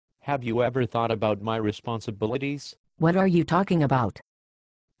Have you ever thought about my responsibilities? What are you talking about?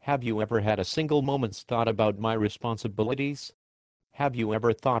 Have you ever had a single moment's thought about my responsibilities? Have you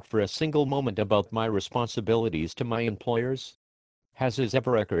ever thought for a single moment about my responsibilities to my employers? Has it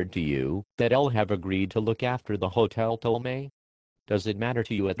ever occurred to you that I'll have agreed to look after the hotel till May? Does it matter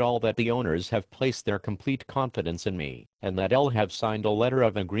to you at all that the owners have placed their complete confidence in me, and that I'll have signed a letter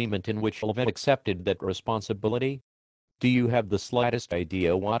of agreement in which I'll have accepted that responsibility? Do you have the slightest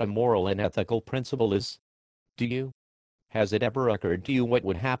idea what a moral and ethical principle is? Do you? Has it ever occurred to you what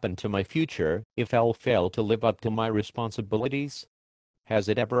would happen to my future if I'll fail to live up to my responsibilities? Has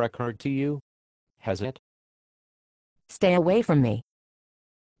it ever occurred to you? Has it? Stay away from me.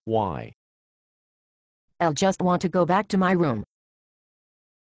 Why? I'll just want to go back to my room.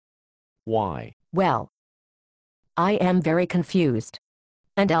 Why? Well, I am very confused.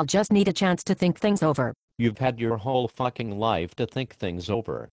 And I'll just need a chance to think things over. You've had your whole fucking life to think things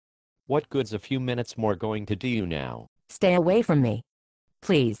over. What good's a few minutes more going to do you now? Stay away from me.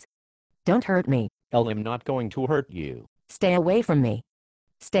 Please. Don't hurt me. I'm not going to hurt you. Stay away from me.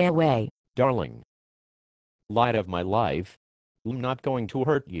 Stay away. Darling. Light of my life. I'm not going to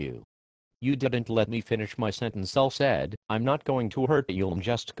hurt you. You didn't let me finish my sentence. I said, I'm not going to hurt you. I'm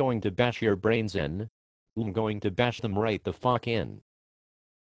just going to bash your brains in. I'm going to bash them right the fuck in.